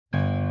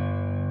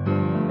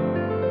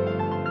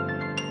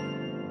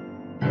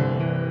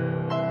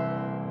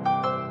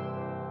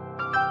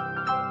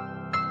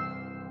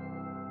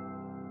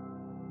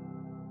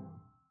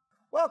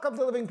Welcome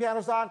to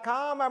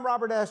livingpianos.com. I'm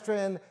Robert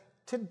Estrin.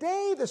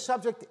 Today, the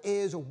subject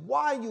is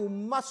why you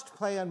must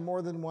play on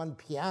more than one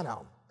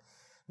piano.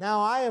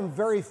 Now, I am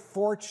very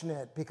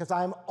fortunate because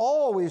I'm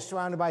always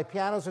surrounded by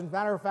pianos. As a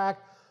matter of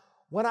fact,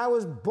 when I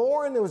was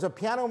born, there was a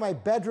piano in my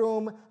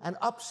bedroom, and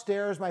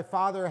upstairs, my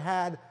father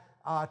had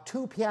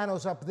two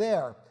pianos up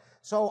there.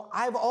 So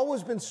I've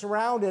always been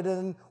surrounded,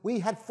 and we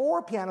had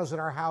four pianos in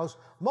our house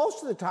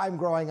most of the time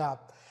growing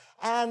up.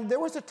 And there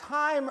was a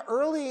time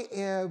early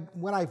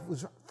when I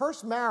was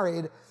first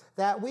married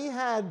that we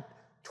had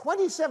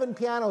 27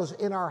 pianos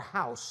in our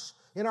house,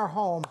 in our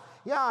home.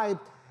 Yeah,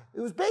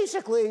 it was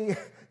basically,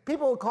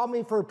 people would call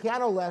me for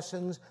piano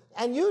lessons,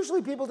 and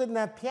usually people didn't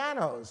have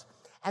pianos.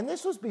 And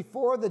this was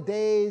before the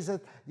days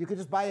that you could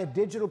just buy a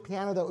digital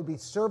piano that would be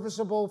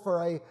serviceable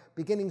for a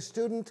beginning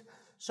student.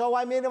 So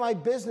I made it my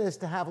business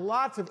to have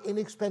lots of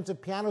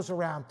inexpensive pianos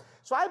around.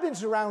 So I've been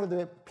surrounded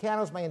with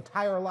pianos my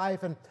entire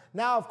life, and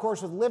now, of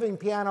course, with living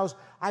pianos,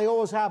 I've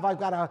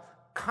got a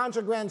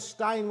Concertgrand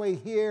Steinway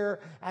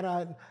here, and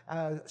a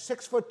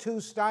 6'2"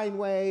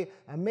 Steinway,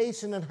 a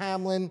Mason and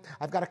Hamlin.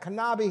 I've got a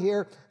Knabe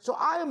here. So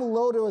I am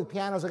loaded with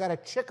pianos. I've got a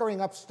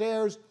Chickering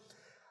upstairs.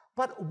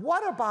 But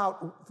what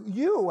about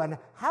you, and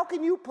how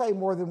can you play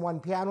more than one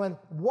piano, and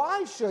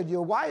why should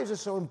you? Why is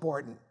this so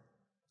important?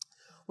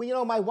 Well, you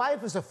know, my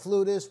wife is a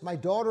flutist, my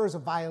daughter is a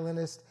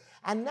violinist,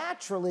 and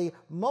naturally,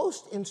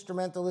 most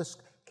instrumentalists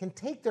can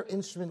take their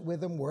instrument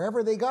with them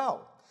wherever they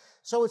go.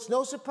 So it's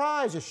no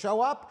surprise you show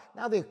up.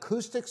 Now, the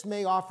acoustics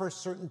may offer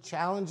certain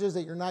challenges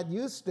that you're not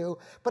used to,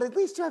 but at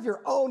least you have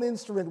your own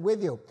instrument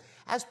with you.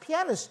 As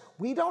pianists,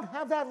 we don't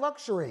have that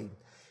luxury.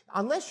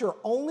 Unless you're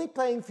only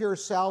playing for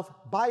yourself,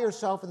 by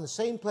yourself in the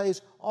same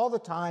place all the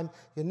time,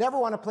 you never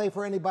want to play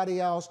for anybody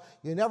else,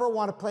 you never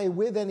want to play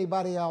with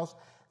anybody else,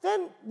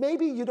 then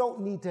maybe you don't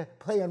need to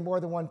play on more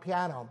than one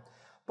piano.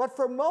 But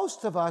for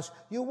most of us,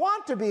 you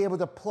want to be able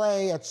to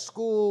play at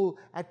school,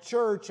 at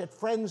church, at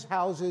friends'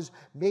 houses.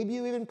 Maybe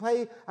you even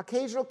play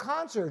occasional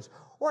concerts,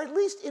 or at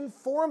least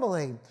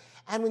informally.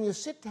 And when you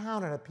sit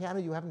down at a piano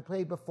you haven't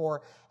played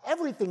before,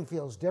 everything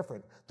feels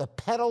different. The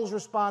pedals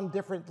respond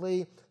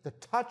differently, the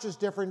touch is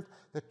different,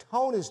 the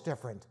tone is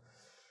different.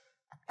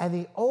 And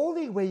the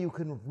only way you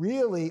can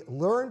really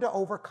learn to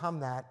overcome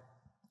that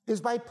is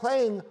by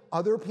playing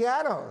other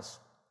pianos.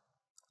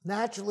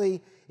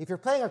 Naturally, if you're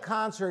playing a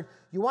concert,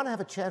 you want to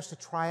have a chance to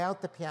try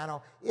out the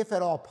piano, if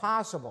at all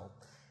possible.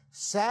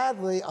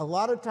 Sadly, a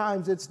lot of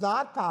times it's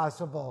not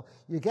possible.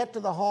 You get to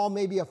the hall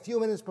maybe a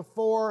few minutes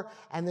before,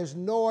 and there's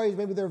noise,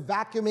 maybe they're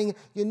vacuuming.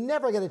 You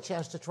never get a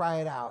chance to try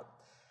it out.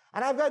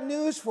 And I've got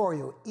news for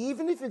you.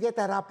 Even if you get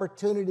that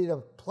opportunity to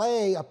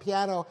play a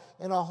piano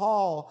in a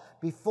hall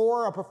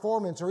before a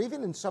performance, or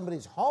even in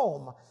somebody's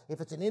home,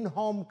 if it's an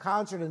in-home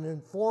concert, an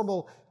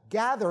informal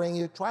gathering,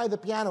 you try the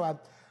piano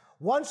out.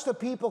 Once the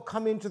people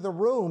come into the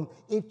room,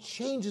 it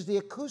changes the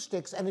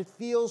acoustics and it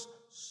feels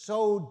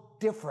so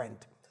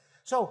different.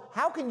 So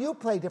how can you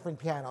play different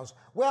pianos?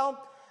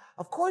 Well,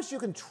 of course you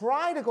can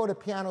try to go to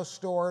piano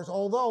stores,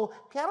 although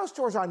piano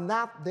stores are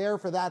not there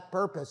for that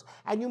purpose,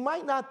 and you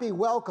might not be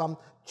welcome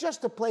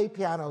just to play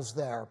pianos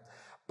there.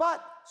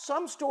 But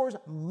some stores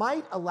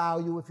might allow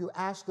you, if you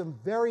ask them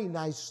very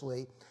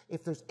nicely,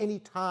 if there's any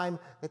time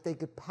that they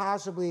could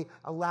possibly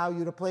allow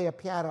you to play a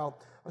piano,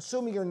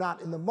 assuming you're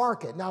not in the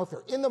market. Now, if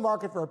you're in the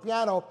market for a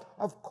piano,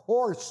 of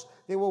course,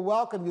 they will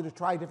welcome you to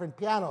try different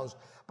pianos.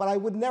 But I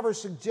would never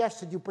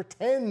suggest that you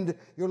pretend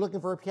you're looking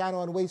for a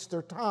piano and waste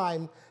their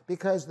time,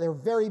 because they're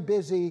very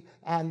busy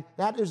and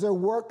that is their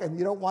work, and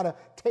you don't want to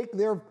take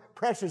their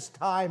precious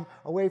time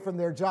away from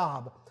their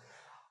job.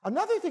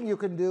 Another thing you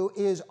can do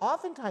is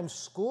oftentimes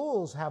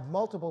schools have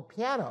multiple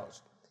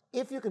pianos,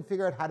 if you can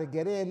figure out how to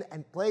get in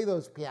and play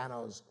those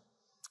pianos.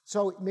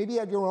 So maybe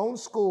at your own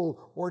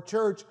school or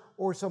church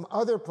or some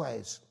other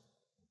place.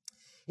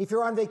 If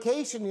you're on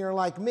vacation and you're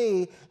like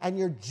me and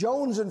you're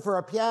jonesing for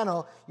a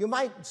piano, you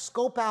might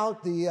scope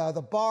out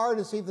the bar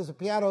to see if there's a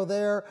piano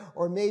there,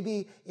 or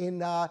maybe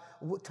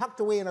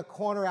tucked away in a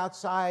corner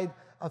outside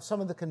of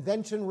some of the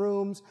convention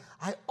rooms.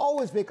 I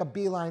always make a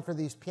beeline for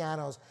these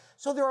pianos.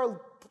 So there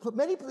are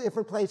many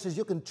different places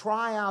you can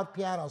try out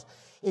pianos.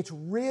 It's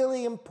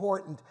really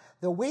important.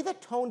 The way the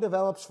tone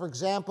develops, for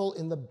example,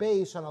 in the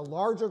bass on a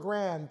larger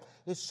grand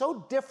is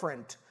so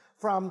different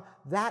from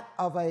that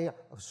of a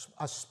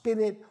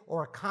spinet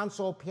or a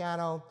console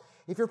piano.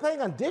 If you're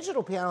playing on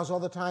digital pianos all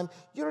the time,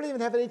 you don't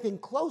even have anything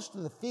close to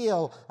the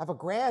feel of a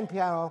grand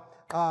piano,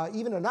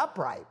 even an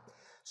upright.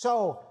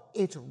 So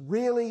it's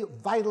really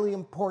vitally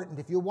important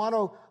if you want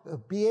to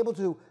be able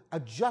to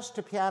adjust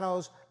to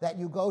pianos that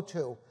you go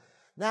to.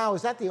 Now,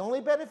 is that the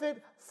only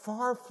benefit?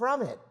 Far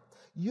from it.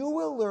 You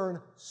will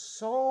learn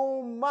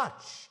so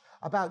much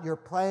about your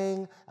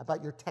playing,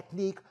 about your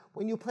technique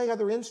when you play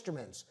other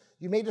instruments.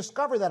 You may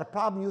discover that a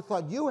problem you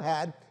thought you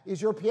had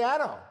is your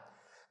piano.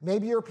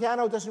 Maybe your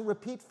piano doesn't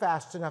repeat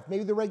fast enough.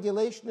 Maybe the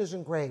regulation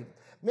isn't great.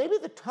 Maybe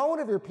the tone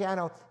of your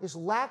piano is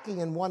lacking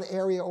in one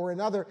area or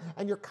another,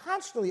 and you're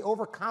constantly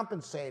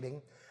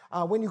overcompensating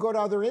when you go to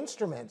other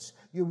instruments.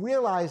 You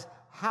realize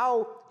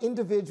how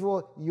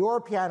individual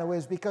your piano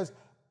is, because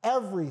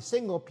Every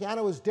single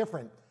piano is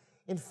different.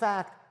 In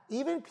fact,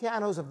 even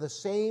pianos of the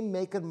same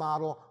make and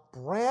model,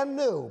 brand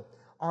new,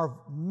 are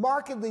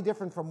markedly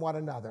different from one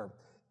another.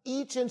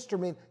 Each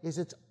instrument is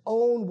its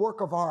own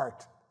work of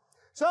art.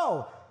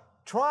 So,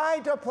 try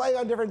to play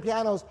on different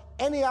pianos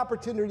any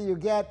opportunity you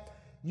get.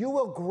 You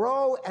will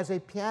grow as a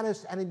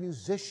pianist and a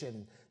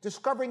musician,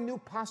 discovering new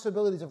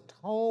possibilities of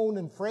tone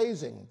and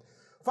phrasing,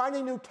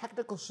 finding new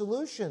technical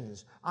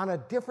solutions on a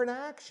different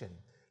action.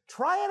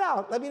 Try it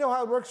out. Let me know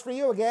how it works for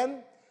you.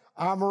 Again,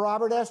 I'm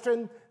Robert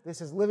Estrin.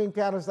 This is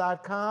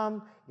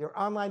livingpianos.com, your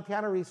online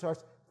piano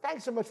resource.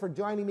 Thanks so much for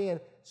joining me and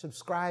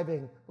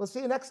subscribing. We'll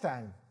see you next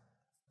time.